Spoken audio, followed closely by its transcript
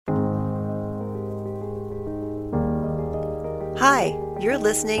Hi, you're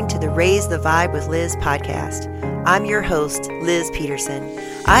listening to the Raise the Vibe with Liz podcast. I'm your host, Liz Peterson.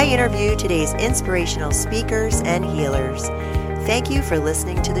 I interview today's inspirational speakers and healers. Thank you for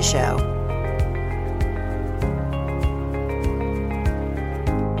listening to the show.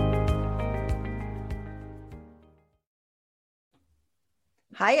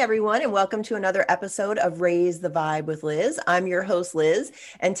 Hi, everyone, and welcome to another episode of Raise the Vibe with Liz. I'm your host, Liz,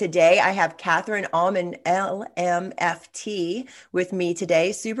 and today I have Catherine Allman, LMFT, with me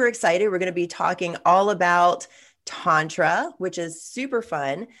today. Super excited. We're going to be talking all about Tantra, which is super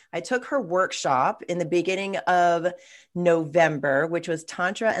fun. I took her workshop in the beginning of November, which was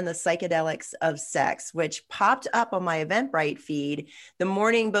Tantra and the Psychedelics of Sex, which popped up on my Eventbrite feed the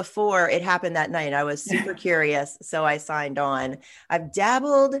morning before it happened that night. I was super curious, so I signed on. I've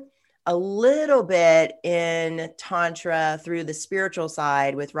dabbled a little bit in Tantra through the spiritual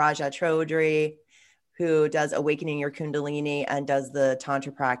side with Raja Chaudhary, who does Awakening Your Kundalini and does the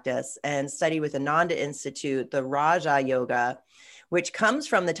Tantra practice, and study with Ananda Institute, the Raja Yoga, which comes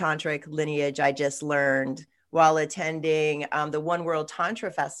from the Tantric lineage I just learned while attending the One World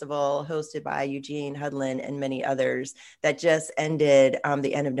Tantra Festival hosted by Eugene Hudlin and many others that just ended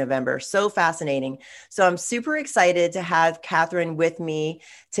the end of November. So fascinating. So I'm super excited to have Catherine with me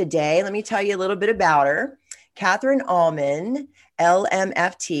today. Let me tell you a little bit about her. Catherine Allman,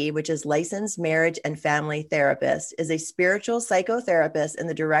 LMFT, which is Licensed Marriage and Family Therapist, is a spiritual psychotherapist and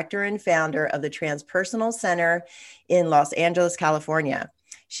the director and founder of the Transpersonal Center in Los Angeles, California.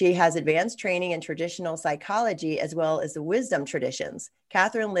 She has advanced training in traditional psychology as well as the wisdom traditions.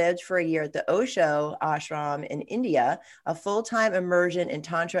 Catherine lived for a year at the Osho ashram in India, a full-time immersion in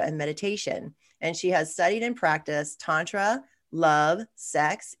Tantra and meditation. And she has studied and practiced Tantra, love,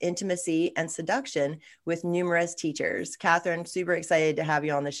 sex, intimacy, and seduction with numerous teachers. Catherine, super excited to have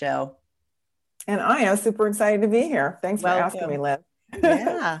you on the show. And I am super excited to be here. Thanks for asking me, Liz.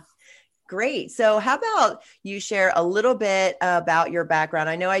 Yeah. Great. So how about you share a little bit about your background?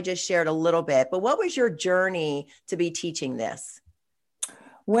 I know I just shared a little bit, but what was your journey to be teaching this?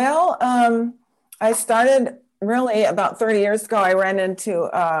 Well, I started really about 30 years ago.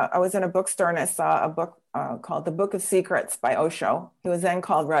 I was in a bookstore and I saw a book called The Book of Secrets by Osho. He was then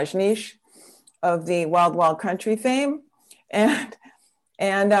called Rajneesh of the Wild Wild Country fame. And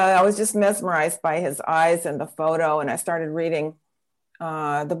I was just mesmerized by his eyes and the photo. And I started reading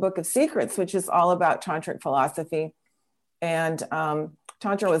the Book of Secrets, which is all about tantric philosophy. And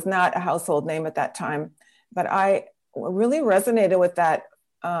Tantra was not a household name at that time, but I really resonated with that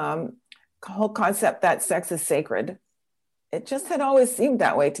whole concept that sex is sacred. It just had always seemed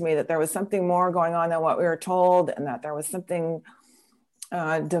that way to me, that there was something more going on than what we were told, and that there was something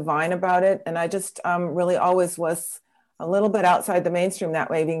divine about it. And I just really always was a little bit outside the mainstream that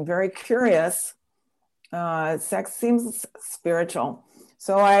way, being very curious. Sex seems spiritual.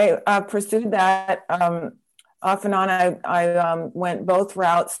 So I pursued that off and on. I went both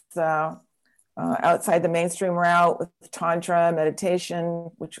routes, outside the mainstream route with Tantra,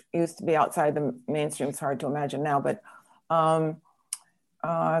 meditation, which used to be outside the mainstream. It's hard to imagine now, but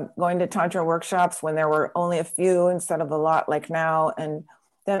going to Tantra workshops when there were only a few instead of a lot like now. And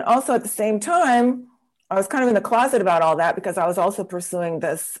then also at the same time, I was kind of in the closet about all that because I was also pursuing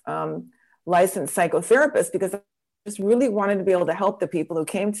this licensed psychotherapist because I just really wanted to be able to help the people who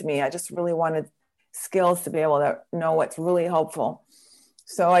came to me. I just really wanted skills to be able to know what's really helpful.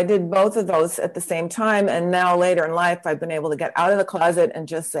 So I did both of those at the same time. And now later in life, I've been able to get out of the closet and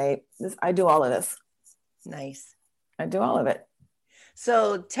just say, I do all of this. Nice. I do all of it.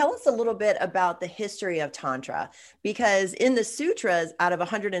 So tell us a little bit about the history of Tantra, because in the sutras, out of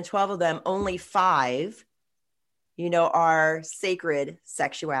 112 of them, only 5, are sacred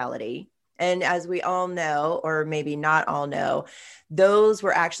sexuality. And as we all know, or maybe not all know, those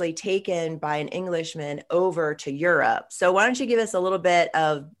were actually taken by an Englishman over to Europe. So why don't you give us a little bit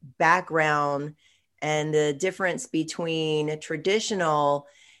of background and the difference between traditional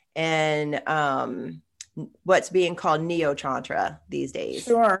and what's being called neo-tantra these days?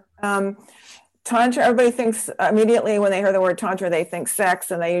 Sure. Tantra, everybody thinks immediately when they hear the word Tantra, they think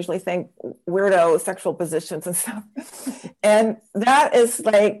sex, and they usually think weirdo sexual positions and stuff. And that is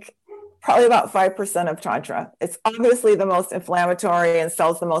like probably about 5% of Tantra. It's obviously the most inflammatory and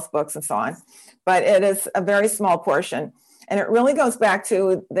sells the most books and so on, but it is a very small portion. And it really goes back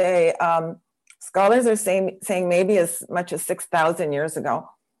to the scholars are saying maybe as much as 6,000 years ago.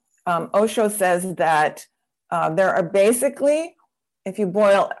 Osho says that there are basically, if you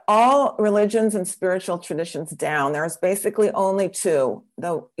boil all religions and spiritual traditions down, there's basically only 2,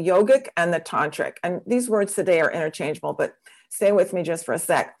 the yogic and the tantric. And these words today are interchangeable, but stay with me just for a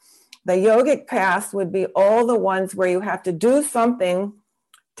sec. The yogic paths would be all the ones where you have to do something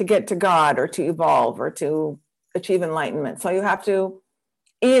to get to God or to evolve or to achieve enlightenment. So you have to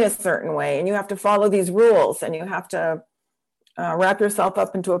eat a certain way, and you have to follow these rules, and you have to wrap yourself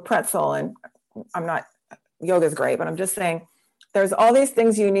up into a pretzel. And I'm not, yoga's great, but I'm just saying there's all these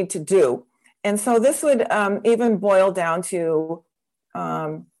things you need to do. And so this would even boil down to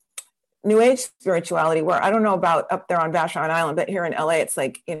New Age spirituality, where I don't know about up there on Vashon Island, but here in LA, it's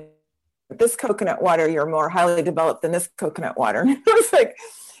like, you know, this coconut water, you're more highly developed than this coconut water. It's like,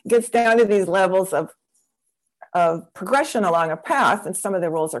 it gets down to these levels of progression along a path, and some of the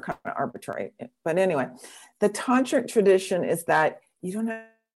rules are kind of arbitrary. But anyway, the tantric tradition is that you don't have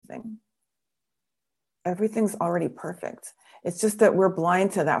anything. Everything's already perfect. It's just that we're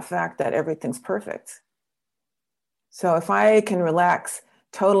blind to that fact that everything's perfect. So if I can relax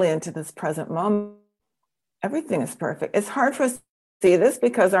totally into this present moment, everything is perfect. It's hard for us to see this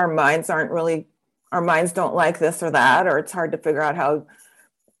because our minds don't like this or that, or it's hard to figure out how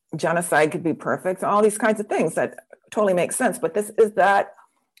genocide could be perfect, all these kinds of things that totally make sense. But this is that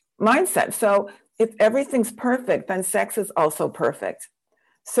mindset. So if everything's perfect, then sex is also perfect.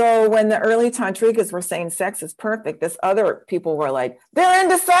 So when the early tantrikas were saying sex is perfect, this other people were like, they're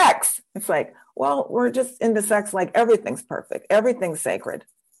into sex. It's like, well, we're just into sex like everything's perfect. Everything's sacred.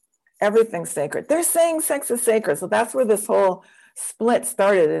 Everything's sacred. They're saying sex is sacred. So that's where this whole split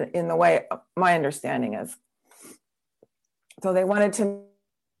started in the way my understanding is. So they wanted to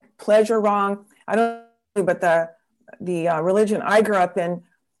pleasure wrong. I don't know, but the religion I grew up in,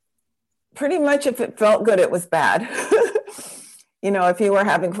 pretty much if it felt good, it was bad. You know, if you were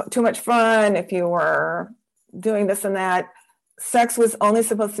having too much fun, if you were doing this and that, sex was only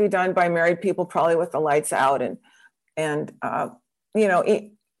supposed to be done by married people, probably with the lights out. And you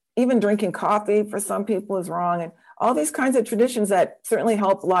know, even drinking coffee for some people is wrong. And all these kinds of traditions that certainly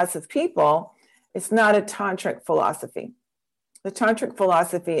help lots of people. It's not a tantric philosophy. The tantric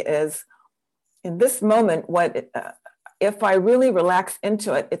philosophy is, in this moment, if I really relax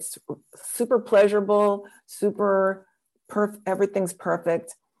into it, it's super pleasurable, everything's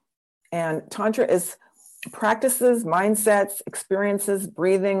perfect. And Tantra is practices, mindsets, experiences,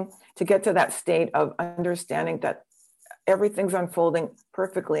 breathing to get to that state of understanding that everything's unfolding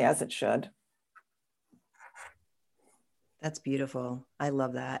perfectly as it should. That's beautiful. I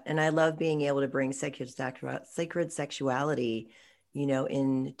love that. And I love being able to bring sacred sexuality, you know,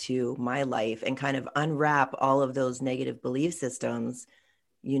 into my life and kind of unwrap all of those negative belief systems,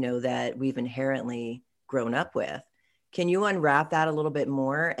 you know, that we've inherently grown up with. Can you unwrap that a little bit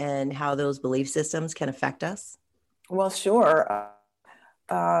more and how those belief systems can affect us? Well, sure.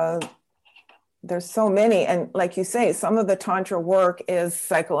 There's so many. And like you say, some of the Tantra work is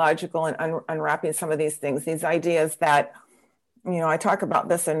psychological and unwrapping some of these things, these ideas that, you know, I talk about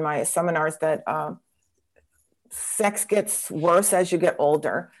this in my seminars, that sex gets worse as you get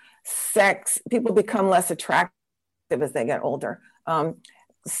older. People become less attractive as they get older.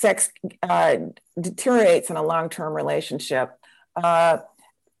 Sex deteriorates in a long-term relationship. You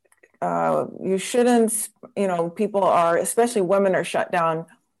shouldn't, you know, people are, especially women, are shut down.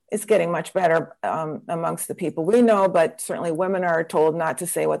 It's getting much better amongst the people we know, but certainly women are told not to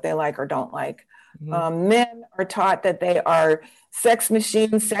say what they like or don't like. Mm-hmm. Men are taught that they are sex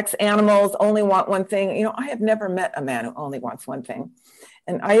machines, sex animals, only want one thing. You know, I have never met a man who only wants one thing.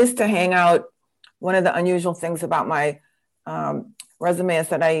 And I used to hang out, one of the unusual things about my resume is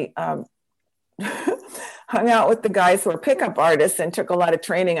that I hung out with the guys who are pickup artists and took a lot of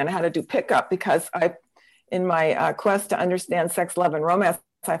training on how to do pickup, because in my quest to understand sex, love, and romance,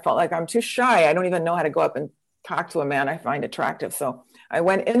 I felt like I'm too shy. I don't even know how to go up and talk to a man I find attractive. So I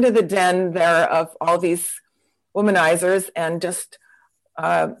went into the den there of all these womanizers and just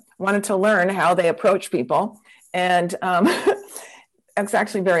wanted to learn how they approach people. And it's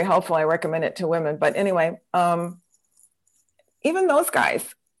actually very helpful. I recommend it to women. But anyway, even those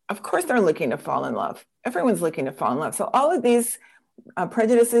guys, of course, they're looking to fall in love. Everyone's looking to fall in love. So all of these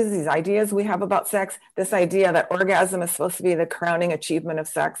prejudices, these ideas we have about sex, this idea that orgasm is supposed to be the crowning achievement of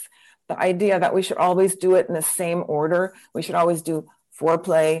sex, the idea that we should always do it in the same order. We should always do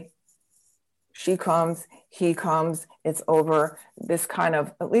foreplay, she comes, he comes, it's over. This kind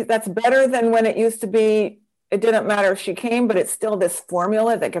of, at least that's better than when it used to be, it didn't matter if she came, but it's still this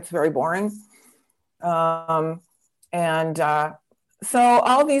formula that gets very boring. So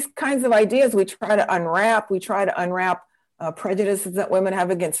all these kinds of ideas we try to unwrap. We try to unwrap prejudices that women have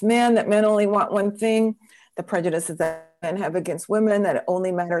against men, that men only want one thing, the prejudices that men have against women, that it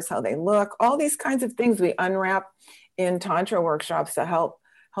only matters how they look. All these kinds of things we unwrap in Tantra workshops to help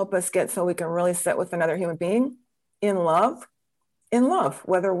us get so we can really sit with another human being in love in love,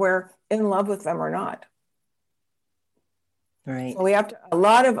 whether we're in love with them or not. Right. So we have a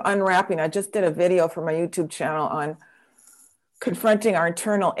lot of unwrapping. I just did a video for my YouTube channel on confronting our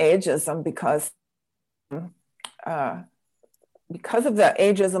internal ageism because of the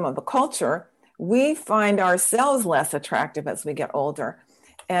ageism of the culture, we find ourselves less attractive as we get older.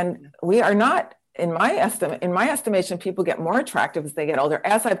 And we are not, in my estimation, people get more attractive as they get older.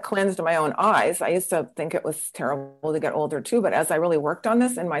 As I've cleansed my own eyes, I used to think it was terrible to get older too, but as I really worked on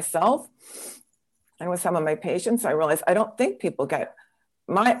this in myself and with some of my patients, I realized I don't think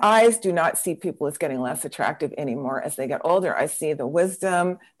my eyes do not see people as getting less attractive anymore as they get older. I see the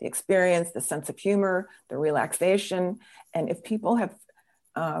wisdom, the experience, the sense of humor, the relaxation. And if people have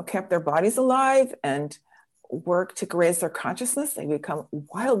kept their bodies alive and work to raise their consciousness, they become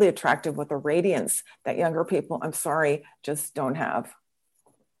wildly attractive with a radiance that younger people, I'm sorry, just don't have.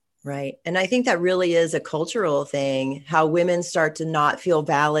 Right. And I think that really is a cultural thing, how women start to not feel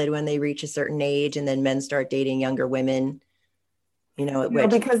valid when they reach a certain age, and then men start dating younger women.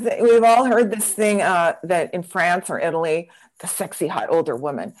 Because we've all heard this thing that in France or Italy, the sexy, hot older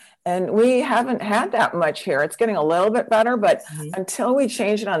woman. And we haven't had that much here. It's getting a little bit better, but until we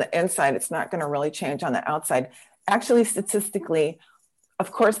change it on the inside, it's not going to really change on the outside. Actually, statistically,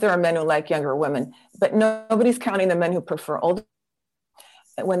 of course, there are men who like younger women, but nobody's counting the men who prefer older.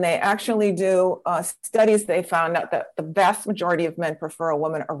 When they actually do studies, they found out that the vast majority of men prefer a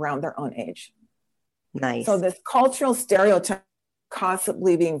woman around their own age. Nice. So this cultural stereotype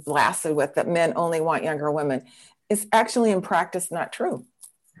constantly being blasted with that men only want younger women is actually in practice not true.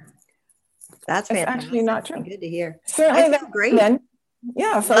 That's fantastic. It's actually not true. Good to hear. Certainly great. Men.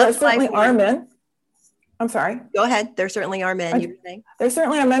 Yeah, so there certainly are men. I'm sorry. Go ahead. There certainly are men, you were saying. There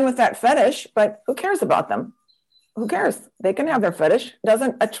certainly are men with that fetish, but who cares about them? Who cares? They can have their fetish. It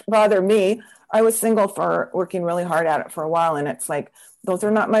doesn't bother me. I was single for working really hard at it for a while, and it's like, those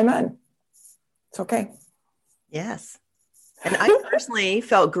are not my men. It's okay. Yes. And I personally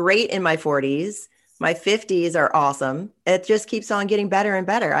felt great in my 40s. My 50s are awesome. It just keeps on getting better and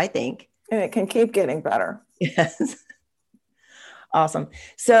better, I think. And it can keep getting better. Yes. Awesome.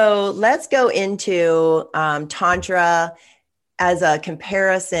 So let's go into Tantra as a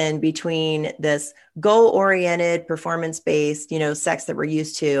comparison between this goal-oriented, performance-based, sex that we're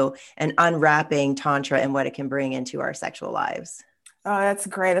used to, and unwrapping Tantra and what it can bring into our sexual lives. Oh, that's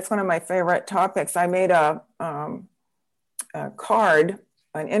great. It's one of my favorite topics. I made a card,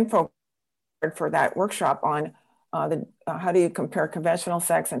 an info card for that workshop on how do you compare conventional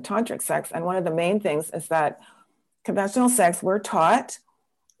sex and tantric sex. And one of the main things is that conventional sex, we're taught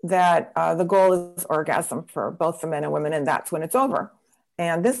that the goal is orgasm for both the men and women, and that's when it's over.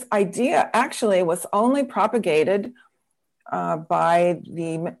 And this idea actually was only propagated by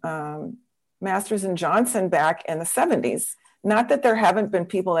the Masters and Johnson back in the 70s. Not that there haven't been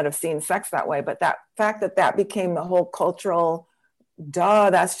people that have seen sex that way, but that fact that became the whole cultural,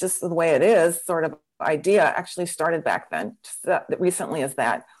 that's just the way it is sort of idea actually started back then, just recently as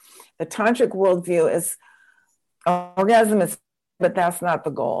that. The tantric worldview is orgasm is, but that's not the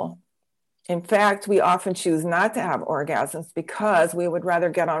goal. In fact, we often choose not to have orgasms because we would rather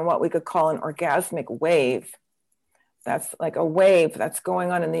get on what we could call an orgasmic wave. That's like a wave that's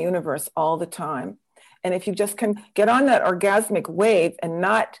going on in the universe all the time. And if you just can get on that orgasmic wave and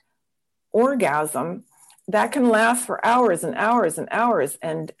not orgasm, that can last for hours and hours and hours,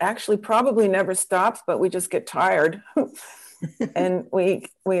 and actually probably never stops, but we just get tired and we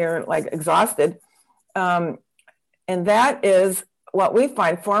are like exhausted. And that is what we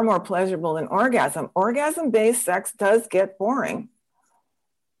find far more pleasurable than orgasm. Orgasm-based sex does get boring.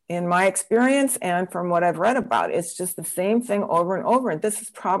 In my experience and from what I've read about, it's just the same thing over and over. And this is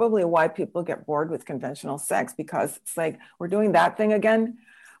probably why people get bored with conventional sex, because it's like, we're doing that thing again.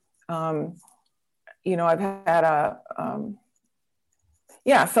 I've had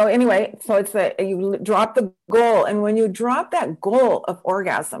so anyway, so it's that you drop the goal. And when you drop that goal of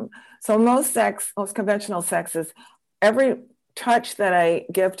orgasm, so most conventional sex is every touch that I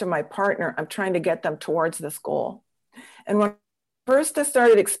give to my partner, I'm trying to get them towards this goal. And when first I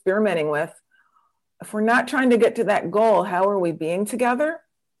started experimenting with, if we're not trying to get to that goal, how are we being together?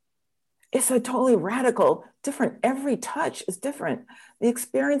 It's a totally radical, different. Every touch is different. The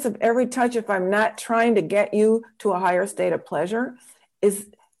experience of every touch, if I'm not trying to get you to a higher state of pleasure,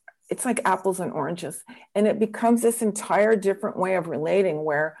 it's like apples and oranges. And it becomes this entire different way of relating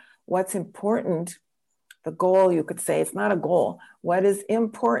where what's important, the goal, you could say, it's not a goal. What is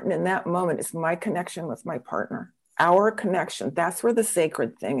important in that moment is my connection with my partner. Our connection, that's where the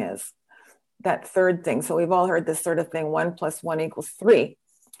sacred thing is, that third thing. So we've all heard this sort of thing, 1 + 1 = 3.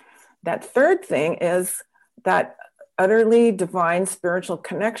 That third thing is that utterly divine spiritual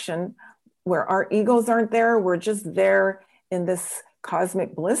connection where our egos aren't there. We're just there in this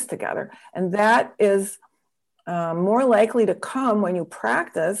cosmic bliss together. And that is more likely to come when you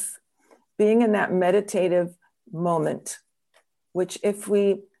practice being in that meditative moment, which if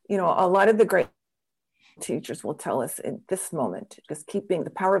we, a lot of the great teachers will tell us in this moment, just keep being the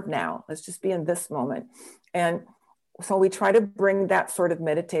power of now. Let's just be in this moment. And so we try to bring that sort of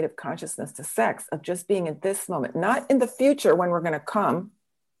meditative consciousness to sex, of just being in this moment, not in the future when we're going to come,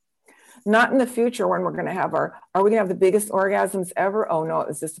 not in the future when we're going to have are we going to have the biggest orgasms ever? Oh no, it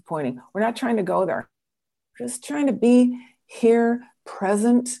was disappointing. We're not trying to go there. We're just trying to be here,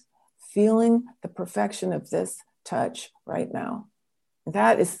 present, feeling the perfection of this touch right now.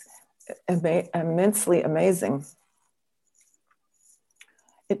 That is immensely amazing.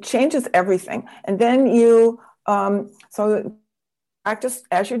 It changes everything. And then you, so practice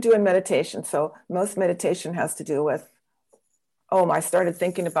as you're doing meditation. So most meditation has to do with, oh, I started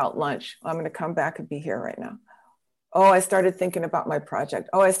thinking about lunch. I'm going to come back and be here right now. Oh, I started thinking about my project.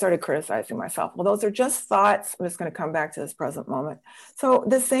 Oh, I started criticizing myself. Well, those are just thoughts. I'm just going to come back to this present moment. So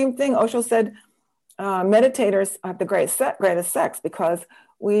the same thing, Osho said, meditators have the greatest sex because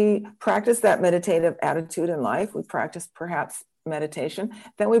we practice that meditative attitude in life. We practice perhaps meditation.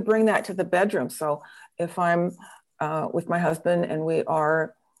 Then we bring that to the bedroom. So if I'm with my husband and we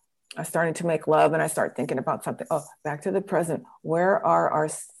are starting to make love and I start thinking about something, oh, back to the present. Where are our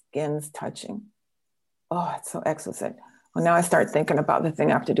skins touching? Oh, it's so exquisite. Well, now I start thinking about the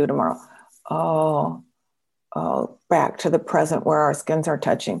thing I have to do tomorrow. Oh, back to the present where our skins are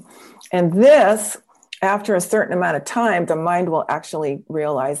touching. And this, after a certain amount of time, the mind will actually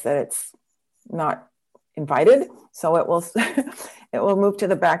realize that it's not invited. So it will, it will move to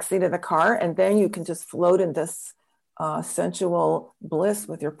the back seat of the car, and then you can just float in this sensual bliss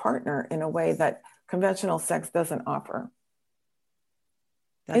with your partner in a way that conventional sex doesn't offer.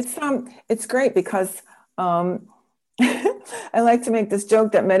 It's great because I like to make this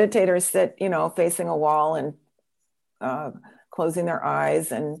joke that meditators sit, facing a wall and closing their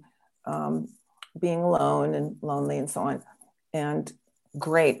eyes and being alone and lonely and so on. And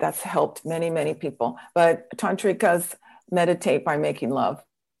great, that's helped many, many people. But tantrikas meditate by making love.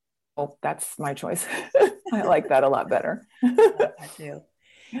 Oh, that's my choice. I like that a lot better. I like that too.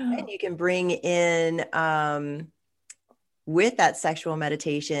 And you can bring in, with that sexual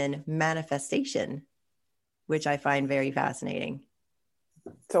meditation, manifestation, which I find very fascinating.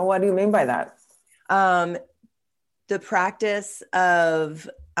 So what do you mean by that? The practice of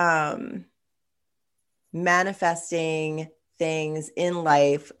manifesting things in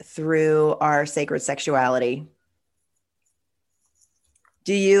life through our sacred sexuality.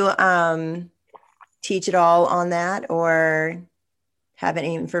 Do you teach at all on that or have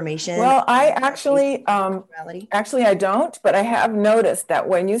any information? Well, I actually I don't, but I have noticed that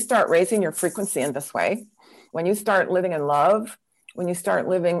when you start raising your frequency in this way, when you start living in love, when you start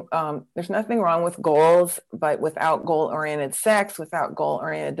living, there's nothing wrong with goals, but without goal-oriented sex, without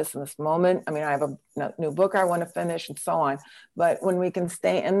goal-oriented this in this moment. I mean, I have a new book I want to finish and so on. But when we can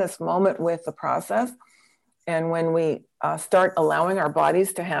stay in this moment with the process, and when we start allowing our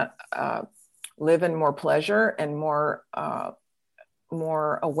bodies to live in more pleasure and more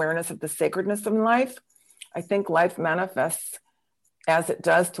awareness of the sacredness of life, I think life manifests as it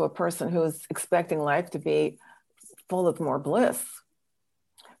does to a person who's expecting life to be full of more bliss.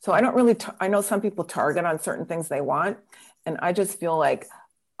 So I don't really, I know some people target on certain things they want, and I just feel like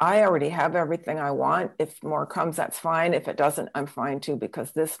I already have everything I want. If more comes, that's fine. If it doesn't, I'm fine too,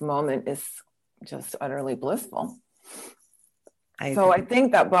 because this moment is just utterly blissful. I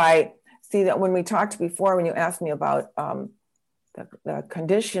think that that when we talked before, when you asked me about the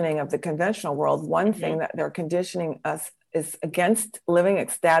conditioning of the conventional world, one thing that they're conditioning us is against living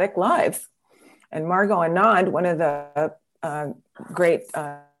ecstatic lives. And Margot Anand, one of the great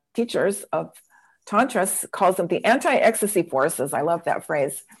teachers of Tantra, calls them the anti-ecstasy forces. I love that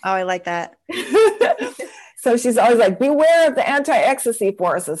phrase. Oh, I like that. So she's always like, beware of the anti-ecstasy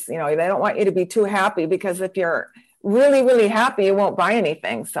forces. They don't want you to be too happy, because if you're really, really happy, you won't buy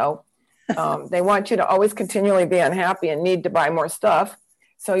anything. So they want you to always continually be unhappy and need to buy more stuff.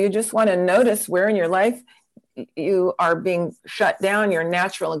 So you just want to notice where in your life you are being shut down, your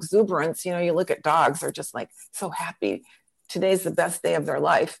natural exuberance. You look at dogs, they're just like so happy. Today's the best day of their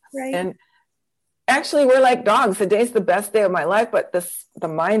life. Right. And actually, we're like dogs. The day's the best day of my life, but the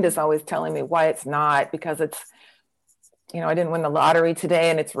mind is always telling me why it's not, because it's, I didn't win the lottery today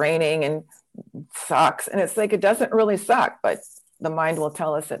and it's raining and it sucks. And it's like, it doesn't really suck, but the mind will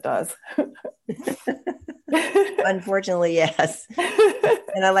tell us it does. Unfortunately, yes.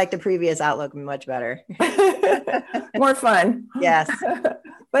 And I like the previous outlook much better. More fun. Yes.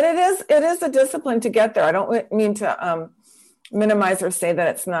 But it is a discipline to get there. I don't mean to minimize or say that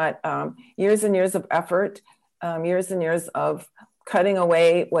it's not years and years of effort, years and years of cutting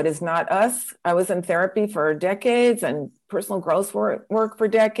away what is not us. I was in therapy for decades and personal growth work for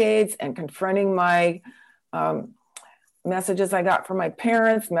decades, and confronting my messages I got from my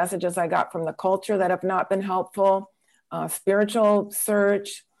parents, messages I got from the culture that have not been helpful, spiritual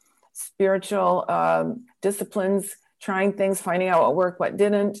search, spiritual disciplines, trying things, finding out what worked, what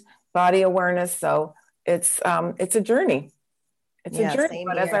didn't, body awareness. So it's a journey. It's a journey.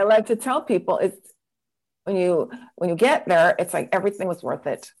 But as I like to tell people, it's when you get there, it's like everything was worth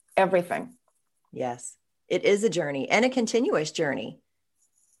it. Everything. Yes, it is a journey, and a continuous journey,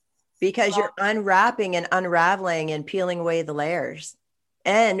 because you're unwrapping and unraveling and peeling away the layers.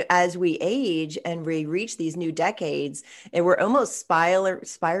 And as we age and we reach these new decades, and we're almost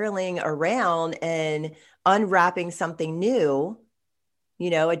spiraling around and unwrapping something new,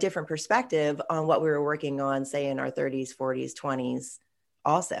 a different perspective on what we were working on, say in our 30s, 40s, 20s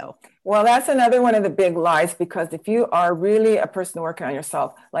also. Well, that's another one of the big lies, because if you are really a person working on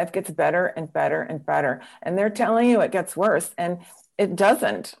yourself, life gets better and better and better. And they're telling you it gets worse. And it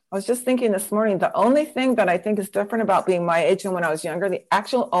doesn't. I was just thinking this morning, the only thing that I think is different about being my age and when I was younger, the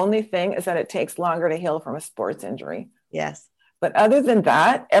actual only thing is that it takes longer to heal from a sports injury. Yes. But other than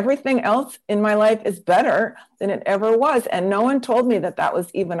that, everything else in my life is better than it ever was. And no one told me that that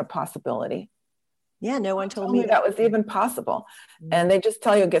was even a possibility. Yeah, no one told me that was even possible. Mm-hmm. And they just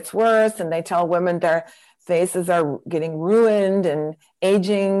tell you it gets worse. And they tell women their faces are getting ruined and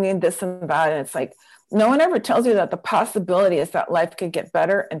aging and this and that. And it's like, no one ever tells you that the possibility is that life could get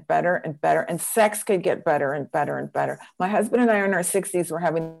better and better and better, and sex could get better and better and better. My husband and I are in our 60s. We're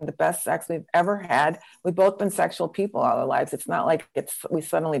having the best sex we've ever had. We've both been sexual people all our lives. It's not like we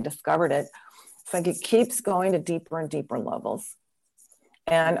suddenly discovered it. It's like it keeps going to deeper and deeper levels.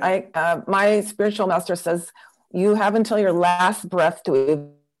 And my spiritual master says, you have until your last breath to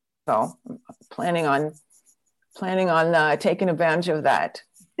evolve. So I'm planning on taking advantage of that.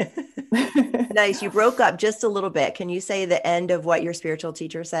 Nice. You broke up just a little bit. Can you say the end of what your spiritual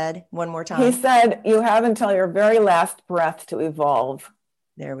teacher said one more time? He said, you have until your very last breath to evolve.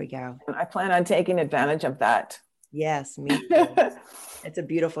 There we go. And I plan on taking advantage of that. Yes, me too. It's a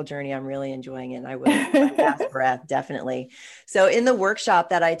beautiful journey. I'm really enjoying it. And I will. Last breath, definitely. So in the workshop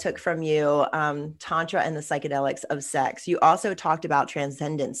that I took from you, Tantra and the Psychedelics of Sex, you also talked about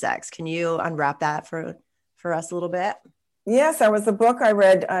transcendent sex. Can you unwrap that for us a little bit? Yes, there was a book I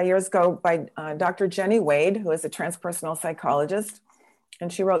read years ago by Dr. Jenny Wade, who is a transpersonal psychologist.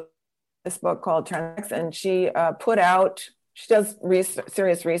 And she wrote this book called Trans, and she does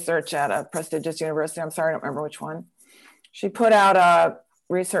serious research at a prestigious university. I'm sorry, I don't remember which one. She put out a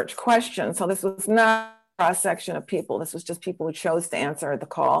research question. So this was not a cross-section of people. This was just people who chose to answer the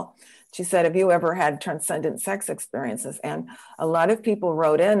call. She said, have you ever had transcendent sex experiences? And a lot of people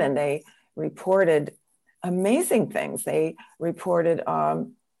wrote in and they reported amazing things. They reported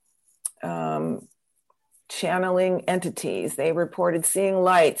channeling entities. They reported seeing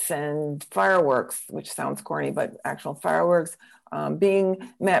lights and fireworks, which sounds corny, but actual fireworks,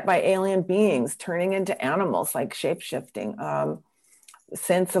 being met by alien beings, turning into animals, like shape-shifting,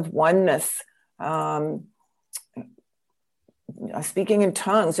 sense of oneness, speaking in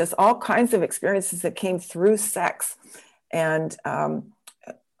tongues, just all kinds of experiences that came through sex. And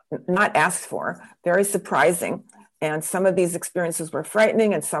not asked for, very surprising. And some of these experiences were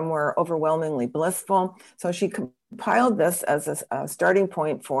frightening and some were overwhelmingly blissful. So she compiled this as a starting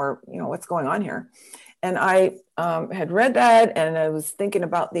point for, what's going on here. And I had read that, and I was thinking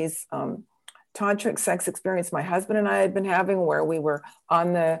about these tantric sex experience my husband and I had been having, where we were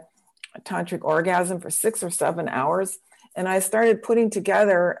on the tantric orgasm for 6 or 7 hours. And I started putting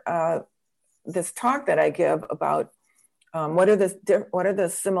together this talk that I give about what are the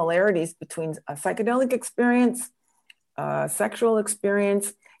similarities between a psychedelic experience, sexual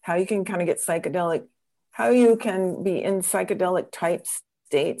experience, how you can kind of get psychedelic, how you can be in psychedelic type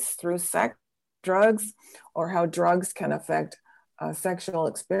states through sex, drugs, or how drugs can affect sexual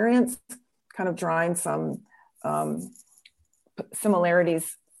experience, kind of drawing some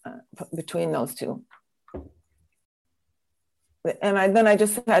similarities between those two. And I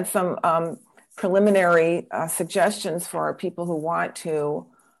just had some preliminary suggestions for people who want to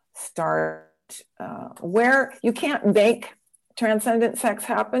start where you can't make transcendent sex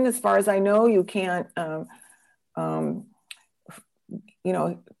happen. As far as I know, you can't,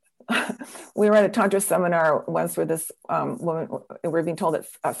 we were at a Tantra seminar once where this woman, we were being told that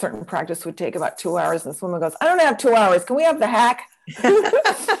a certain practice would take about 2 hours. And this woman goes, I don't have 2 hours. Can we have the hack?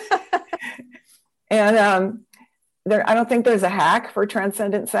 And I don't think there's a hack for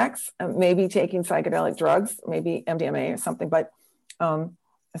transcendent sex. Maybe taking psychedelic drugs, maybe MDMA or something. But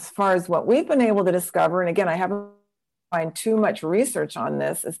as far as what we've been able to discover, and again, I haven't find too much research on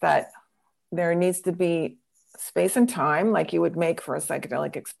this, is that there needs to be space and time like you would make for a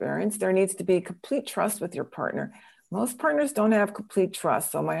psychedelic experience. There needs to be complete trust with your partner. Most partners don't have complete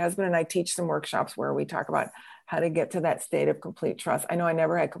trust. So my husband and I teach some workshops where we talk about how to get to that state of complete trust. I know I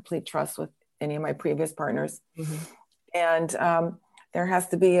never had complete trust with any of my previous partners. Mm-hmm. And there has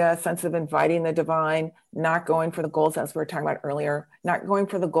to be a sense of inviting the divine, not going for the goals, as we were talking about earlier, not going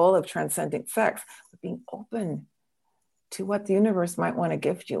for the goal of transcending sex, but being open to what the universe might want to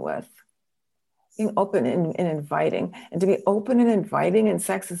gift you with. Being open and inviting. And to be open and inviting in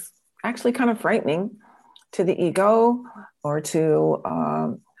sex is actually kind of frightening to the ego, or to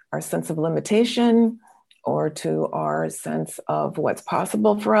our sense of limitation, or to our sense of what's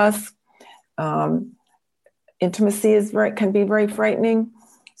possible for us. Intimacy can be very frightening.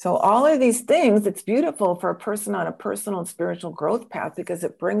 So all of these things, it's beautiful for a person on a personal and spiritual growth path, because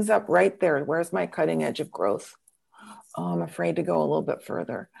it brings up right there, where's my cutting edge of growth? Oh, I'm afraid to go a little bit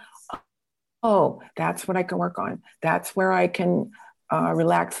further. Oh, that's what I can work on. That's where I can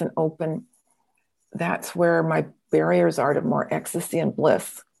relax and open. That's where my barriers are to more ecstasy and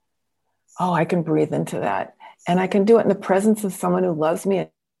bliss. Oh, I can breathe into that. And I can do it in the presence of someone who loves me.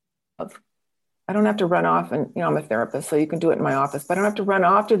 I don't have to run off, and I'm a therapist, so you can do it in my office, but I don't have to run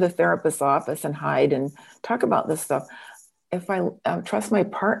off to the therapist's office and hide and talk about this stuff. If I trust my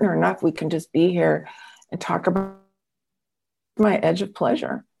partner enough, we can just be here and talk about my edge of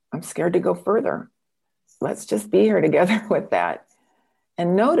pleasure. I'm scared to go further. Let's just be here together with that.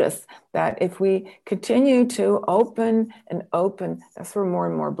 And notice that if we continue to open and open, that's where more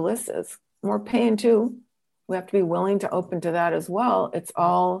and more bliss is. More pain too. We have to be willing to open to that as well. It's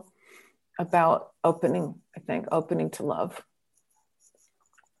all about opening, I think, opening to love.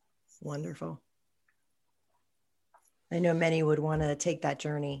 Wonderful. I know many would want to take that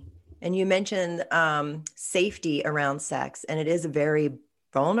journey. And you mentioned safety around sex, and it is a very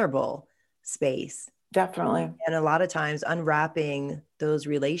vulnerable space. Definitely. And a lot of times unwrapping those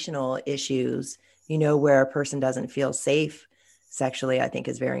relational issues, where a person doesn't feel safe sexually, I think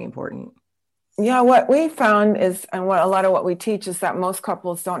is very important. Yeah, what we found is, and what a lot of what we teach is that most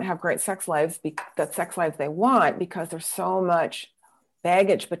couples don't have great sex lives, the sex lives they want, because there's so much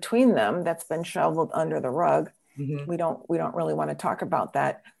baggage between them that's been shoveled under the rug. Mm-hmm. We don't really want to talk about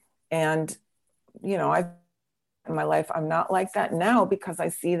that. And, in my life, I'm not like that now, because I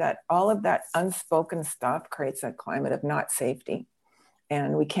see that all of that unspoken stuff creates a climate of not safety.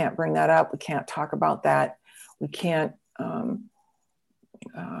 And we can't bring that up. We can't talk about that. We can't,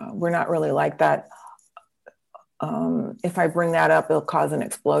 we're not really like that. If I bring that up, it'll cause an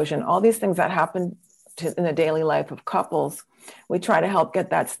explosion. All these things that happen in the daily life of couples, we try to help get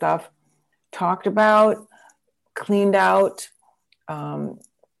that stuff talked about, cleaned out,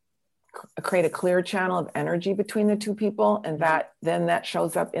 create a clear channel of energy between the two people. And that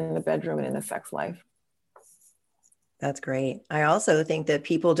shows up in the bedroom and in the sex life. That's great. I also think that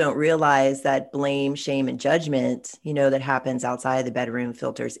people don't realize that blame, shame, and judgment, that happens outside the bedroom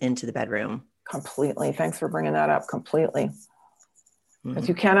filters into the bedroom. Completely. Thanks for bringing that up. Completely. Because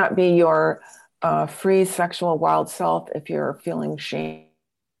you cannot be your free sexual wild self if you're feeling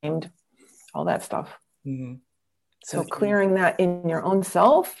shamed, all that stuff. Mm-hmm. So clearing that in your own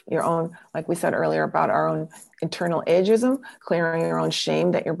self, your own, like we said earlier about our own internal ageism, clearing your own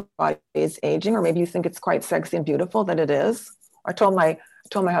shame that your body is aging, or maybe you think it's quite sexy and beautiful that it is. I told my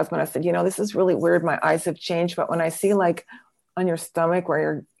husband, I said, this is really weird. My eyes have changed, but when I see like on your stomach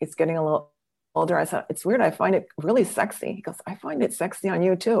where it's getting a little older, I said, it's weird. I find it really sexy. He goes, I find it sexy on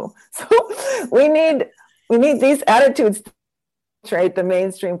you too. So we need these attitudes to trade the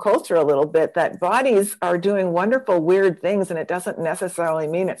mainstream culture a little bit, that bodies are doing wonderful, weird things, and it doesn't necessarily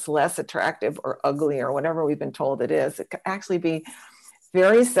mean it's less attractive or ugly or whatever we've been told it is. It can actually be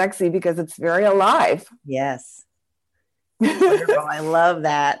very sexy because it's very alive. Yes. Wonderful. I love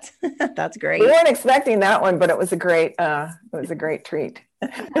that. That's great. We weren't expecting that one, but it was a great treat.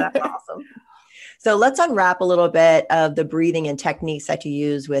 That's awesome. So let's unwrap a little bit of the breathing and techniques that you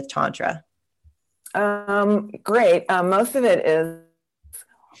use with Tantra. Great. Most of it is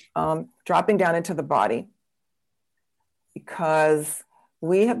dropping down into the body, because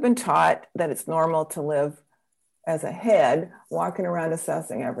we have been taught that it's normal to live as a head, walking around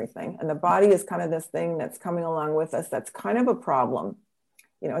assessing everything. And the body is kind of this thing that's coming along with us. That's kind of a problem,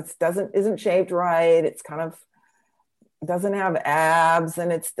 isn't shaped right. It's kind of doesn't have abs,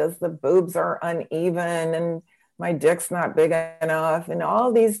 and the boobs are uneven, and my dick's not big enough, and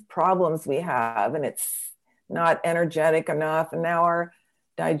all these problems we have, and it's not energetic enough, and now our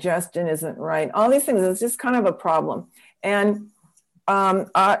digestion isn't right. All these things, it's just kind of a problem. And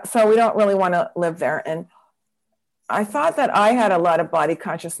so we don't really want to live there. And I thought that I had a lot of body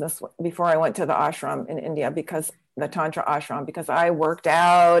consciousness before I went to the ashram in India, because the Tantra ashram, because I worked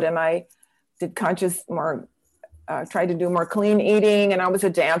out and I did tried to do more clean eating, and I was a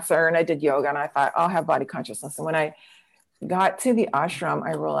dancer and I did yoga, and I thought I'll have body consciousness. And when I got to the ashram,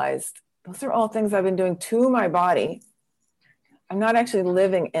 I realized those are all things I've been doing to my body. I'm not actually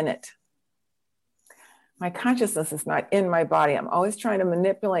living in it. My consciousness is not in my body. I'm always trying to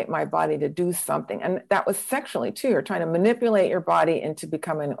manipulate my body to do something. And that was sexually too. You're trying to manipulate your body into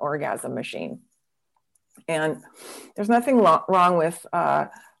becoming an orgasm machine. And there's nothing wrong with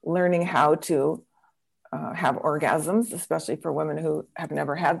learning how to have orgasms, especially for women who have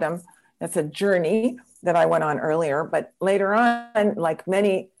never had them. That's a journey that I went on earlier. But later on, like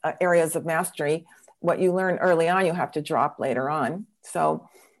many areas of mastery, what you learn early on, you have to drop later on. So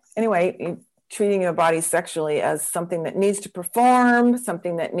anyway, treating your body sexually as something that needs to perform,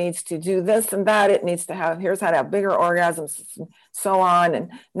 something that needs to do this and that, it needs to have, here's how to have bigger orgasms, and so on.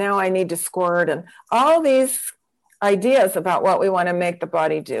 And now I need to squirt, and all these ideas about what we want to make the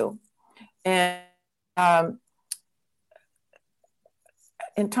body do. And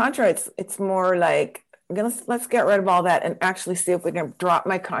in Tantra, it's more like, let's get rid of all that and actually see if we can drop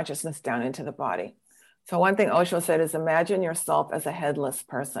my consciousness down into the body. So one thing Osho said is, imagine yourself as a headless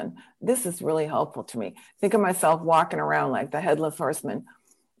person. This is really helpful to me. Think of myself walking around like the headless horseman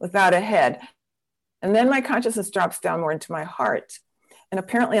without a head. And then my consciousness drops down more into my heart. And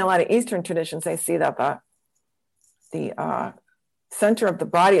apparently a lot of Eastern traditions, they see that the center of the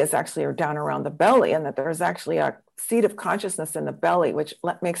body is actually down around the belly, and that there's actually a seat of consciousness in the belly, which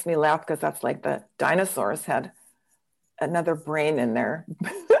makes me laugh, because that's like the dinosaurs had another brain in their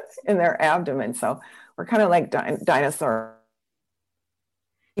in their abdomen. So we're kind of like dinosaurs.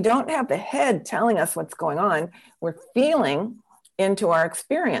 We don't have the head telling us what's going on. We're feeling into our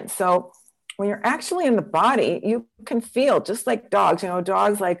experience. So when you're actually in the body, you can feel, just like dogs.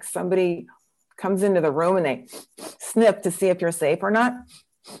 Dogs, like somebody comes into the room and they sniff to see if you're safe or not.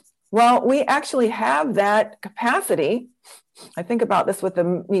 Well, we actually have that capacity. I think about this with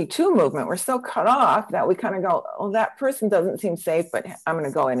the Me Too movement. We're so cut off that we kind of go, oh, that person doesn't seem safe, but I'm going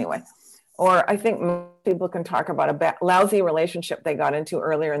to go anyway. Or I think people can talk about a lousy relationship they got into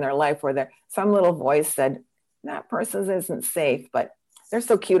earlier in their life, where some little voice said, that person isn't safe, but they're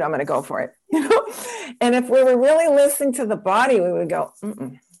so cute, I'm going to go for it. And if we were really listening to the body, we would go,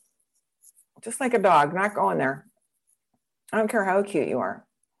 mm-mm. Just like a dog, not going there. I don't care how cute you are.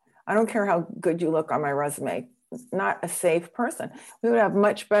 I don't care how good you look on my resume. Not a safe person. We would have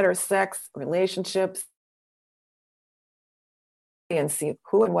much better sex, relationships, and see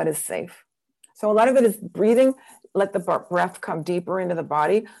who and what is safe. So a lot of it is breathing. Let the breath come deeper into the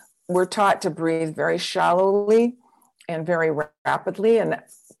body. We're taught to breathe very shallowly and very rapidly, and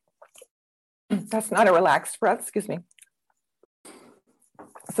that's not a relaxed breath. Excuse me.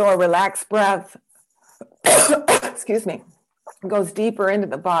 So a relaxed breath, excuse me, goes deeper into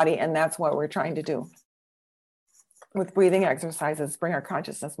the body, and that's what we're trying to do with breathing exercises, bring our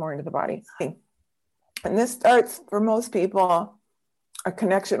consciousness more into the body. And this starts, for most people, a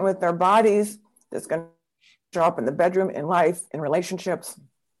connection with their bodies that's going to show up in the bedroom, in life, in relationships,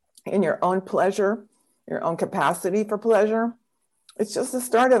 in your own pleasure, your own capacity for pleasure. It's just the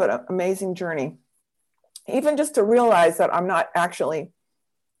start of an amazing journey. Even just to realize that I'm not actually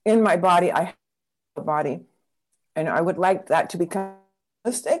in my body, I have a body. And I would like that to become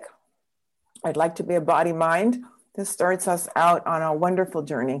holistic. I'd like to be a body-mind. This starts us out on a wonderful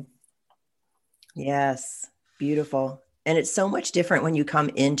journey. Yes, beautiful. And it's so much different when you come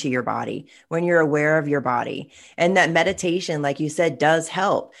into your body, when you're aware of your body. And that meditation, like you said, does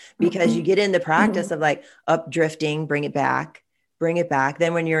help, because you get in the practice of like up drifting, bring it back, bring it back.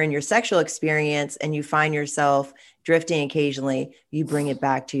 Then when you're in your sexual experience and you find yourself drifting occasionally, you bring it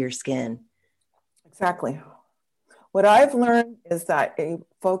back to your skin. Exactly. What I've learned is that a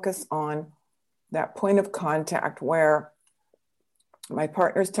focus on that point of contact where my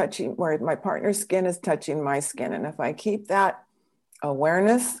partner's skin is touching my skin. And if I keep that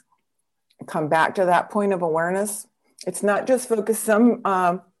awareness, come back to that point of awareness, it's not just focus. Some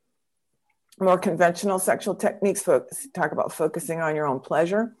more conventional sexual techniques talk about focusing on your own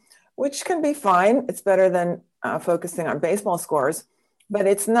pleasure, which can be fine. It's better than focusing on baseball scores, but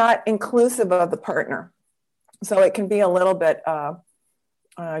it's not inclusive of the partner. So it can be a little bit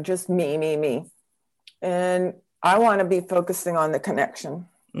just me. And I want to be focusing on the connection,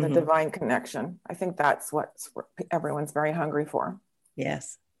 the divine connection. I think that's what everyone's very hungry for.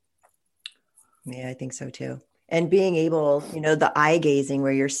 Yes. Yeah, I think so too. And being able, the eye gazing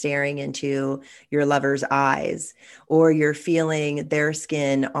where you're staring into your lover's eyes or you're feeling their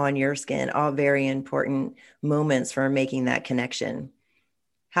skin on your skin, all very important moments for making that connection.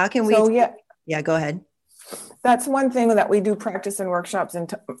 How can we? Yeah, go ahead. That's one thing that we do practice in workshops,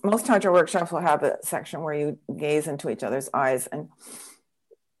 and most Tantra workshops will have a section where you gaze into each other's eyes. And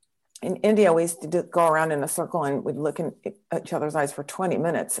in India, we used to go around in a circle and we'd look in each other's eyes for 20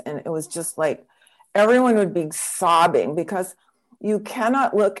 minutes. And it was just like everyone would be sobbing, because you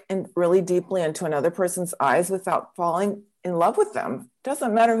cannot look really deeply into another person's eyes without falling in love with them. It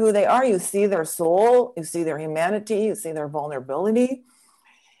doesn't matter who they are. You see their soul, you see their humanity, you see their vulnerability.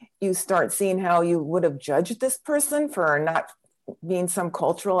 You start seeing how you would have judged this person for not being some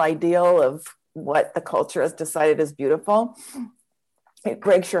cultural ideal of what the culture has decided is beautiful. It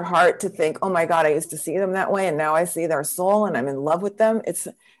breaks your heart to think, oh my God, I used to see them that way, and now I see their soul and I'm in love with them. It's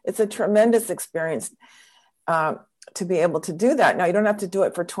a tremendous experience to be able to do that. Now, you don't have to do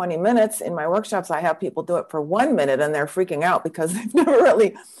it for 20 minutes. In my workshops, I have people do it for 1 minute and they're freaking out because they've never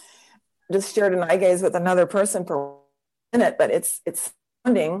really just shared an eye gaze with another person for 1 minute, but it's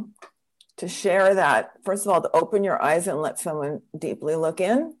to share that. First of all, to open your eyes and let someone deeply look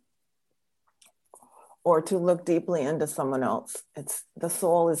in, or to look deeply into someone else. It's the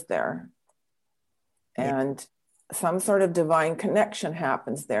soul is there, and some sort of divine connection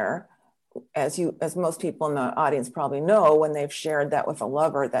happens there. As most people in the audience probably know, when they've shared that with a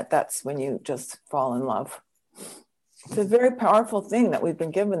lover, that's when you just fall in love. It's a very powerful thing that we've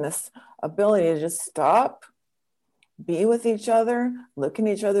been given, this ability to just stop, be with each other, look in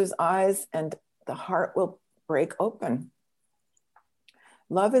each other's eyes, and the heart will break open.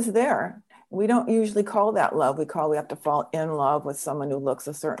 Love is there. We don't usually call that love. We have to fall in love with someone who looks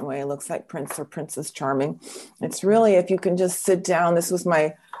a certain way, looks like Prince or Princess Charming. It's really, if you can just sit down. This was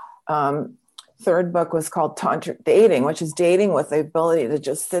my third book, was called Tantric Dating, which is dating with the ability to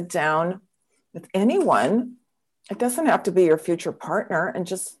just sit down with anyone. It doesn't have to be your future partner, and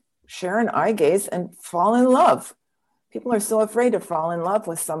just share an eye gaze and fall in love. People are so afraid to fall in love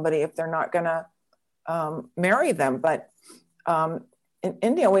with somebody if they're not going to marry them. But in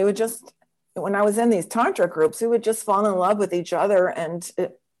India, we would just, when I was in these Tantra groups, we would just fall in love with each other. And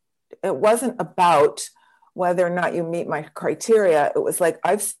it wasn't about whether or not you meet my criteria. It was like,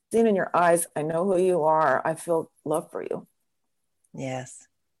 I've seen in your eyes, I know who you are, I feel love for you. Yes.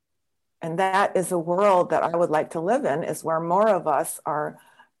 And that is a world that I would like to live in, is where more of us are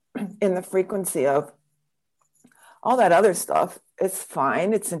in the frequency of all that other stuff. It's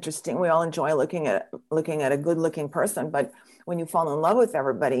fine. It's interesting. We all enjoy looking at a good looking person. But when you fall in love with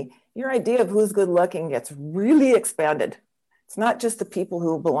everybody, your idea of who's good looking gets really expanded. It's not just the people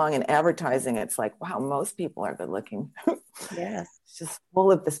who belong in advertising. It's like, wow, most people are good looking. Yes. It's just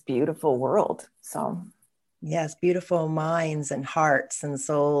full of this beautiful world. So yes, beautiful minds and hearts and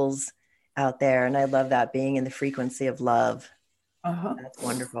souls out there. And I love that, being in the frequency of love. That's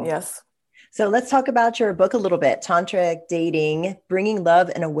wonderful. Yes. So let's talk about your book a little bit, Tantric Dating, Bringing Love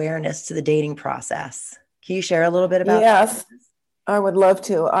and Awareness to the Dating Process. Can you share a little bit about Yes, I would love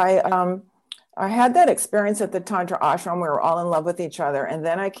to. I had that experience at the Tantra ashram. We were all in love with each other. And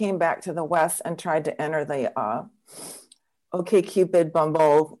then I came back to the West and tried to enter the OkCupid,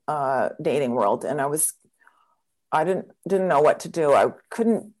 Bumble dating world. And I didn't know what to do. I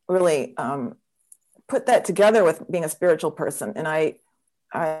couldn't really put that together with being a spiritual person. And I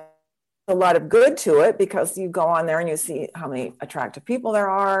a lot of good to it, because you go on there and you see how many attractive people there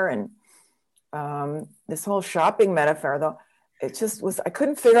are, and this whole shopping metaphor, though, it just was, I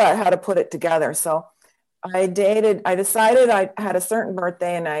couldn't figure out how to put it together. So I decided I had a certain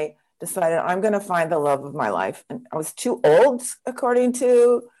birthday, and I decided I'm going to find the love of my life. And I was too old, according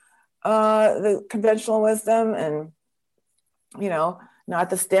to the conventional wisdom, and not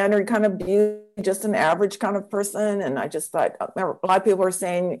the standard kind of beauty, just an average kind of person. And I just thought, a lot of people were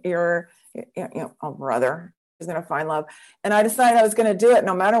saying, you're, oh, brother is going to find love. And I decided I was going to do it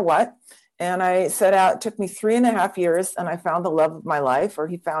no matter what. And I set out. It took me 3.5 years, and I found the love of my life, or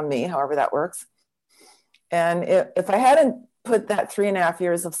he found me, however that works. And if I hadn't put that 3.5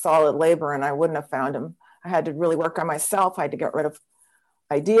 years of solid labor in, I wouldn't have found him. I had to really work on myself. I had to get rid of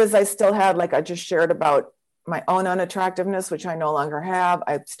ideas I still had, like I just shared about my own unattractiveness, which I no longer have.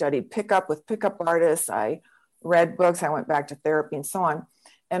 I studied pickup with pickup artists. I read books. I went back to therapy and so on.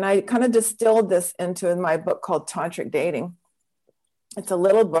 And I kind of distilled this into my book called Tantric Dating. It's a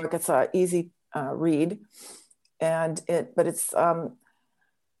little book. It's an easy read. But it's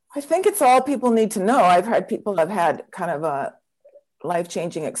I think it's all people need to know. I've had people have had kind of a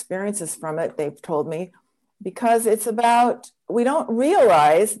life-changing experiences from it, they've told me, because it's about, we don't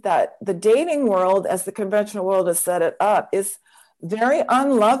realize that the dating world, as the conventional world has set it up, is very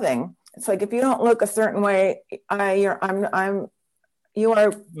unloving. It's like, if you don't look a certain way, you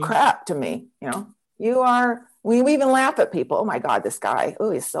are crap to me. We even laugh at people. Oh my God, this guy,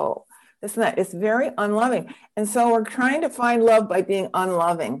 oh, he's so this and that. It's very unloving. And so we're trying to find love by being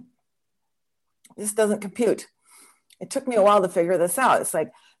unloving. This doesn't compute. It took me a while to figure this out. It's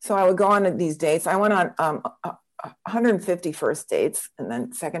like, so I would go on these dates. I went on 150 first dates, and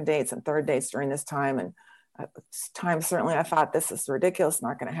then second dates and third dates during this time. And times certainly I thought, this is ridiculous,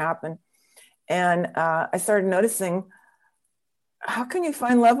 not going to happen. And I started noticing, how can you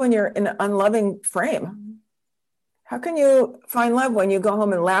find love when you're in an unloving frame? How can you find love when you go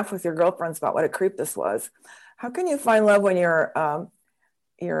home and laugh with your girlfriends about what a creep this was? How can you find love when you're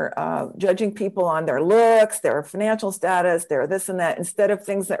judging people on their looks, their financial status, their this and that, instead of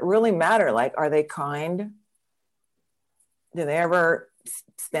things that really matter, like, are they kind? Do they ever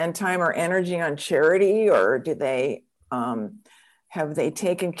spend time or energy on charity? Or do they, have they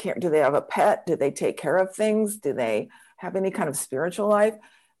taken care, do they have a pet? Do they take care of things? Do they have any kind of spiritual life?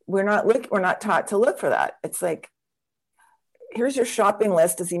 We're not taught to look for that. It's like, here's your shopping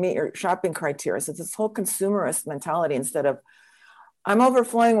list. Does he meet your shopping criteria? So it's this whole consumerist mentality, instead of, I'm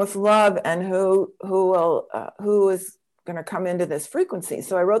overflowing with love, and who is going to come into this frequency.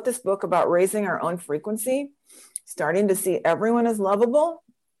 So I wrote this book about raising our own frequency, starting to see everyone as lovable,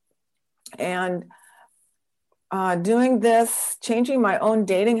 and doing this, changing my own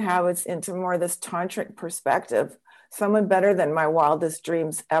dating habits into more this tantric perspective. Someone better than my wildest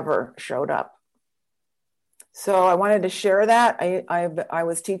dreams ever showed up. So I wanted to share that. I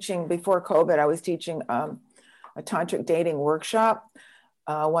was teaching before COVID. I was teaching a tantric dating workshop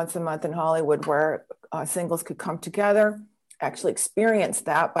once a month in Hollywood, where singles could come together, actually experience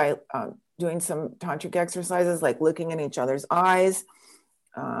that by doing some tantric exercises, like looking in each other's eyes,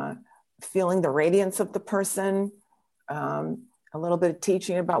 feeling the radiance of the person, a little bit of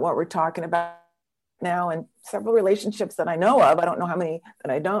teaching about what we're talking about now, and several relationships that I know of. I don't know how many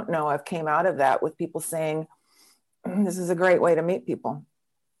that I don't know of came out of that, with people saying, this is a great way to meet people.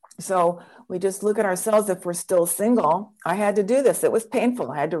 So we just look at ourselves if we're still single. I had to do this. It was painful.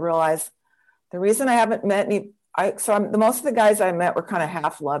 I had to realize the reason I haven't met any, most of the guys I met were kind of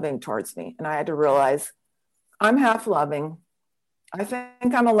half loving towards me. And I had to realize I'm half loving. I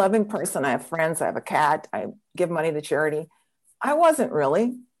think I'm a loving person. I have friends. I have a cat. I give money to charity. I wasn't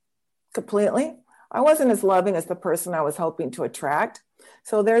really completely. I wasn't as loving as the person I was hoping to attract.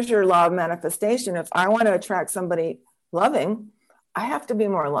 So there's your law of manifestation. If I want to attract somebody loving, I have to be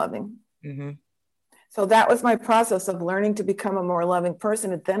more loving. Mm-hmm. So that was my process of learning to become a more loving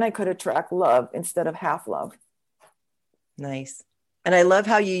person. And then I could attract love instead of half love. Nice. And I love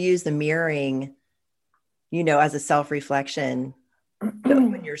how you use the mirroring, as a self-reflection to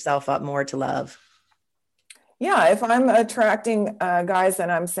open yourself up more to love. Yeah. If I'm attracting guys that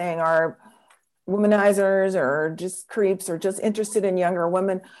I'm saying are womanizers or just creeps or just interested in younger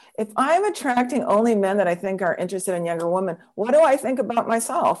women, if I'm attracting only men that I think are interested in younger women, what do I think about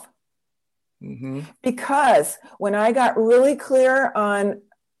myself? Mm-hmm. Because when I got really clear on,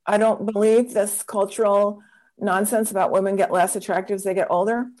 I don't believe this cultural nonsense about women get less attractive as they get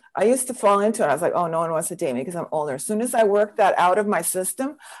older, I used to fall into it. I was like, oh, no one wants to date me because I'm older. As soon as I worked that out of my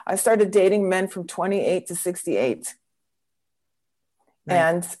system, I started dating men from 28 to 68. Right.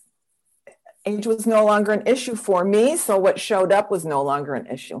 And age was no longer an issue for me. So what showed up was no longer an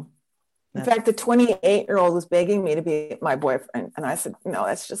issue. In fact, the 28-year-old was begging me to be my boyfriend. And I said, no,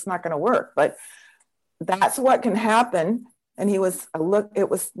 that's just not going to work. But that's what can happen. And he was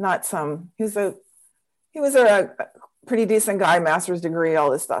he was a pretty decent guy, master's degree,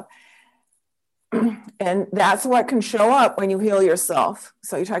 all this stuff. And that's what can show up when you heal yourself.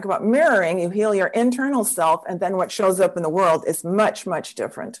 So you talk about mirroring, you heal your internal self. And then what shows up in the world is much, much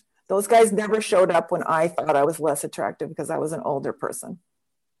different. Those guys never showed up when I thought I was less attractive because I was an older person.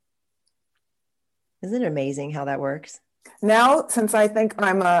 Isn't it amazing how that works? Now, since I think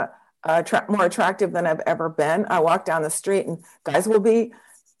I'm more attractive than I've ever been, I walk down the street and guys will be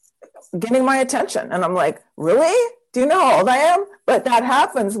getting my attention. And I'm like, really? Do you know how old I am? But that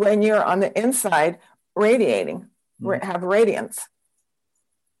happens when you're on the inside radiating, have radiance.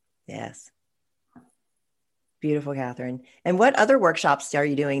 Yes. Beautiful, Catherine. And what other workshops are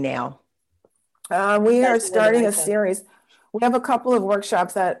you doing now? We are starting a series. We have a couple of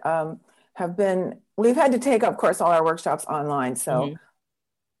workshops that we've had to take, of course, all our workshops online. So it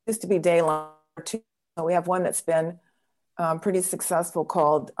used to be day long. So we have one that's been pretty successful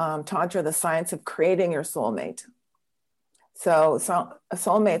called Tantra, the Science of Creating Your Soulmate. So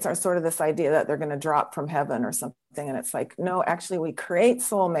soulmates are sort of this idea that they're going to drop from heaven or something. And it's like, no, actually we create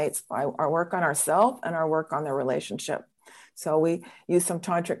soulmates by our work on ourselves and our work on the relationship. So we use some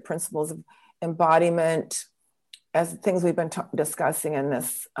tantric principles of embodiment as things we've been discussing in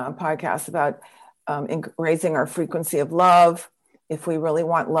this podcast about raising our frequency of love. If we really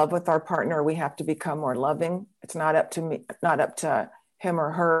want love with our partner, we have to become more loving. It's not up to me, not up to him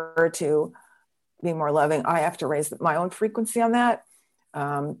or her to be more loving. I have to raise my own frequency on that.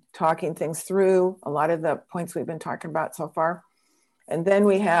 Talking things through a lot of the points we've been talking about so far. And then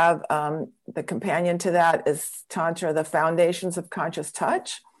we have the companion to that is Tantra, the Foundations of Conscious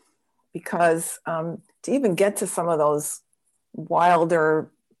Touch, because to even get to some of those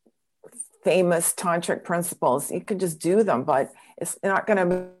wilder, famous tantric principles, you can just do them, but it's not going to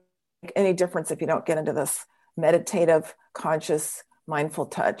make any difference if you don't get into this meditative, conscious, mindful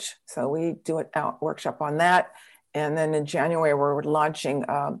touch. So we do an workshop on that. And then in January, we're launching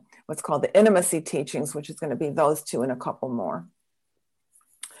what's called the Intimacy Teachings, which is going to be those two and a couple more.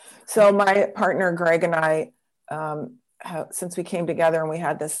 So my partner, Greg, and I, since we came together and we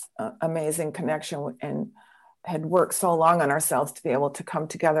had this amazing connection and had worked so long on ourselves to be able to come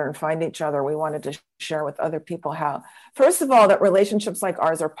together and find each other, we wanted to share with other people how, first of all, that relationships like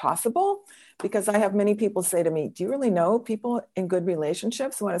ours are possible. Because I have many people say to me, do you really know people in good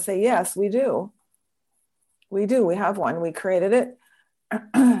relationships? I want to say, yes, we do. We do. We have one. We created it.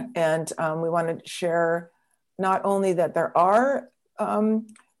 And we want to share not only that there are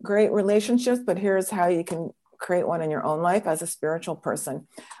great relationships, but here's how you can create one in your own life as a spiritual person.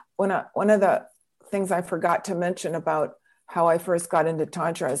 One of the things I forgot to mention about how I first got into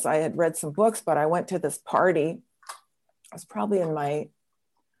Tantra is I had read some books, but I went to this party. I was probably in my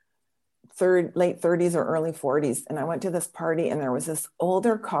late 30s or early 40s. And I went to this party and there was this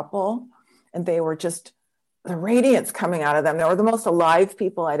older couple and they were just, the radiance coming out of them. They were the most alive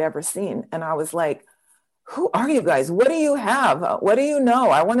people I'd ever seen. And I was like, who are you guys? What do you have? What do you know?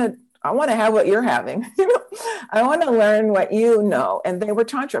 I want to have what you're having. I want to learn what you know. And they were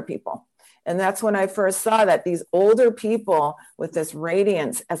Tantra people. And that's when I first saw that these older people with this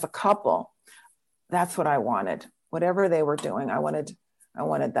radiance as a couple, that's what I wanted. Whatever they were doing, I wanted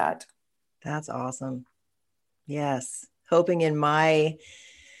that. That's awesome. Yes. Hoping in my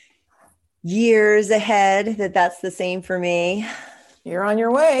years ahead that's the same for me. You're on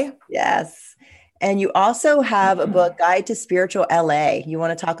your way. Yes. And you also have a book, Guide to Spiritual LA. You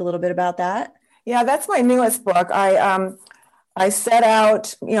want to talk a little bit about that? Yeah, that's my newest book. I set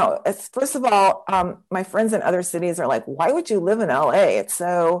out, first of all, my friends in other cities are like, why would you live in LA? It's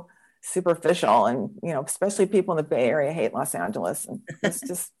so superficial. And, especially people in the Bay Area hate Los Angeles. And it's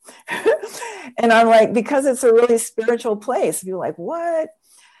just, and I'm like, because it's a really spiritual place. You're like, what?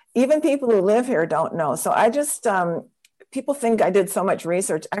 Even people who live here don't know. So I just, people think I did so much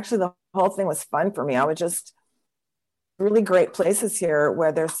research. Actually, the whole thing was fun for me. I was just really great places here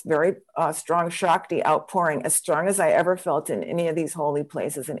where there's very strong Shakti outpouring, as strong as I ever felt in any of these holy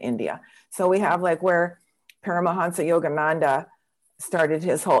places in India. So we have like where Paramahansa Yogananda started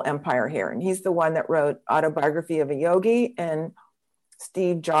his whole empire here. And he's the one that wrote Autobiography of a Yogi, and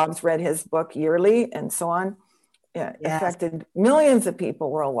Steve Jobs read his book yearly and so on. Yeah, yes. Affected millions of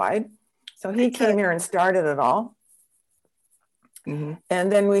people worldwide. So he came here and started it all. Mm-hmm.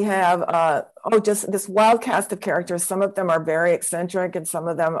 And then we have, just this wild cast of characters. Some of them are very eccentric and some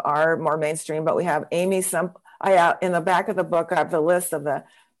of them are more mainstream, but we have Amy Semple. In the back of the book, I have the list of the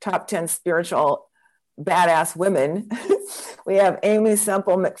top 10 spiritual badass women. We have Amy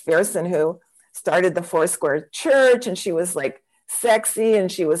Semple McPherson, who started the Foursquare Church, and she was like sexy and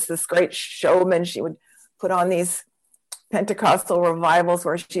she was this great showman. She would put on these Pentecostal revivals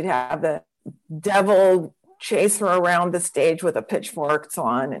where she'd have the devil chase her around the stage with a pitchfork and so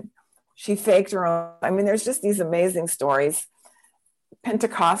on. And she faked her own. I mean, there's just these amazing stories.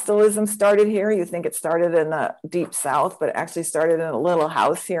 Pentecostalism started here. You think it started in the deep South, but it actually started in a little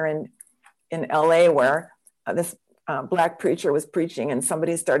house here in LA where this Black preacher was preaching and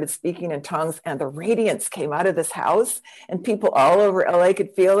somebody started speaking in tongues and the radiance came out of this house and people all over LA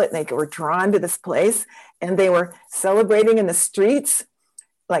could feel it and they were drawn to this place and they were celebrating in the streets,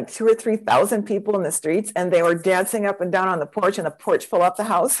 like 2,000 or 3,000 people in the streets, and they were dancing up and down on the porch and the porch fell off the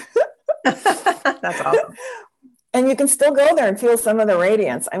house. That's awesome. And you can still go there and feel some of the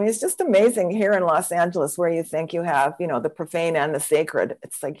radiance. I mean, it's just amazing here in Los Angeles where you think you have, the profane and the sacred.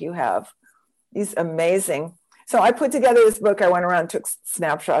 It's like you have these amazing. So I put together this book. I went around, took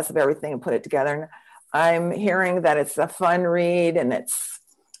snapshots of everything and put it together. And I'm hearing that it's a fun read and it's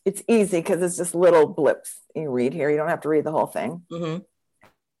it's easy because it's just little blips you read here. You don't have to read the whole thing.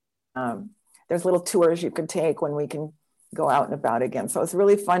 There's little tours you can take when we can go out and about again. So it's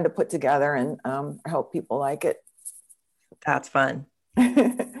really fun to put together, and I hope people like it. That's fun.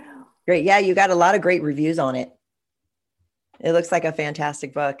 Great. Yeah, you got a lot of great reviews on it. It looks like a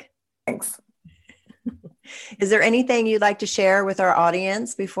fantastic book. Thanks. Is there anything you'd like to share with our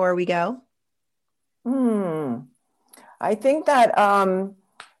audience before we go? I think that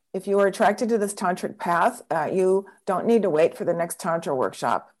if you are attracted to this tantric path, you don't need to wait for the next tantra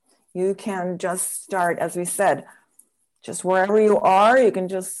workshop. You can just start, as we said, just wherever you are. You can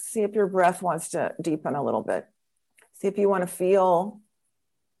just see if your breath wants to deepen a little bit. See if you want to feel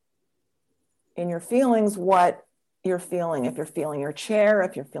in your feelings what you're feeling. If you're feeling your chair,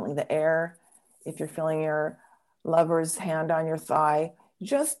 if you're feeling the air, if you're feeling your lover's hand on your thigh,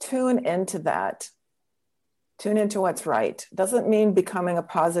 just tune into that. Tune into what's right. Doesn't mean becoming a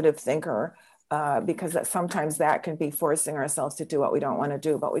positive thinker, because sometimes that can be forcing ourselves to do what we don't want to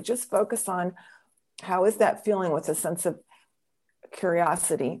do. But we just focus on how is that feeling with a sense of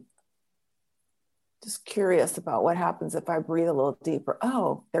curiosity. Just curious about what happens if I breathe a little deeper.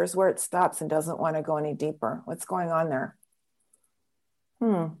 Oh, there's where it stops and doesn't want to go any deeper. What's going on there?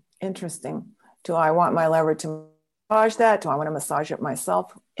 Interesting. Do I want my lover to massage that? Do I want to massage it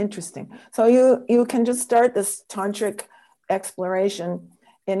myself? Interesting. So you can just start this tantric exploration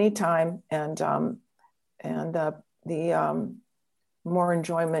anytime, and the more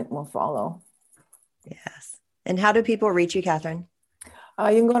enjoyment will follow. Yes. And how do people reach you, Catherine?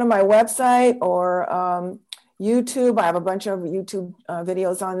 You can go to my website or YouTube. I have a bunch of YouTube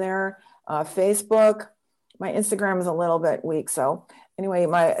videos on there. Facebook. My Instagram is a little bit weak. So anyway,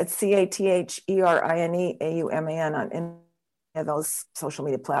 it's CATHERINEAUMAN on any of those social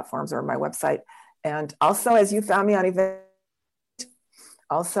media platforms or my website. And also, as you found me on Event,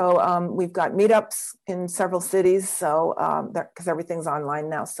 also we've got meetups in several cities. So because everything's online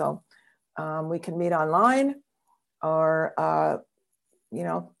now, so we can meet online or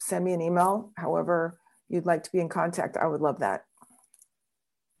send me an email. However you'd like to be in contact, I would love that.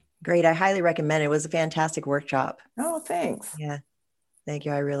 Great. I highly recommend it. It was a fantastic workshop. Oh, thanks. Yeah. Thank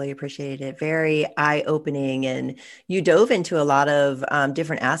you. I really appreciated it. Very eye-opening, and you dove into a lot of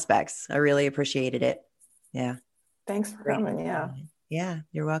different aspects. I really appreciated it. Yeah. Thanks for coming. Yeah. Yeah,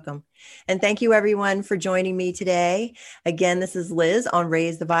 you're welcome. And thank you everyone for joining me today. Again, this is Liz on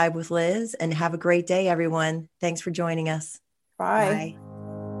Raise the Vibe with Liz, and have a great day, everyone. Thanks for joining us. Bye. Bye.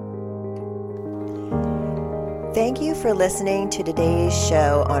 Thank you for listening to today's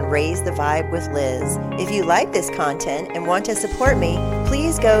show on Raise the Vibe with Liz. If you like this content and want to support me,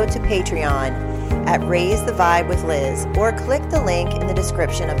 please go to Patreon at Raise the Vibe with Liz or click the link in the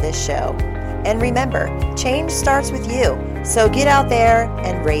description of this show. And remember, change starts with you. So get out there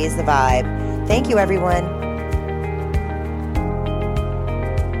and raise the vibe. Thank you, everyone.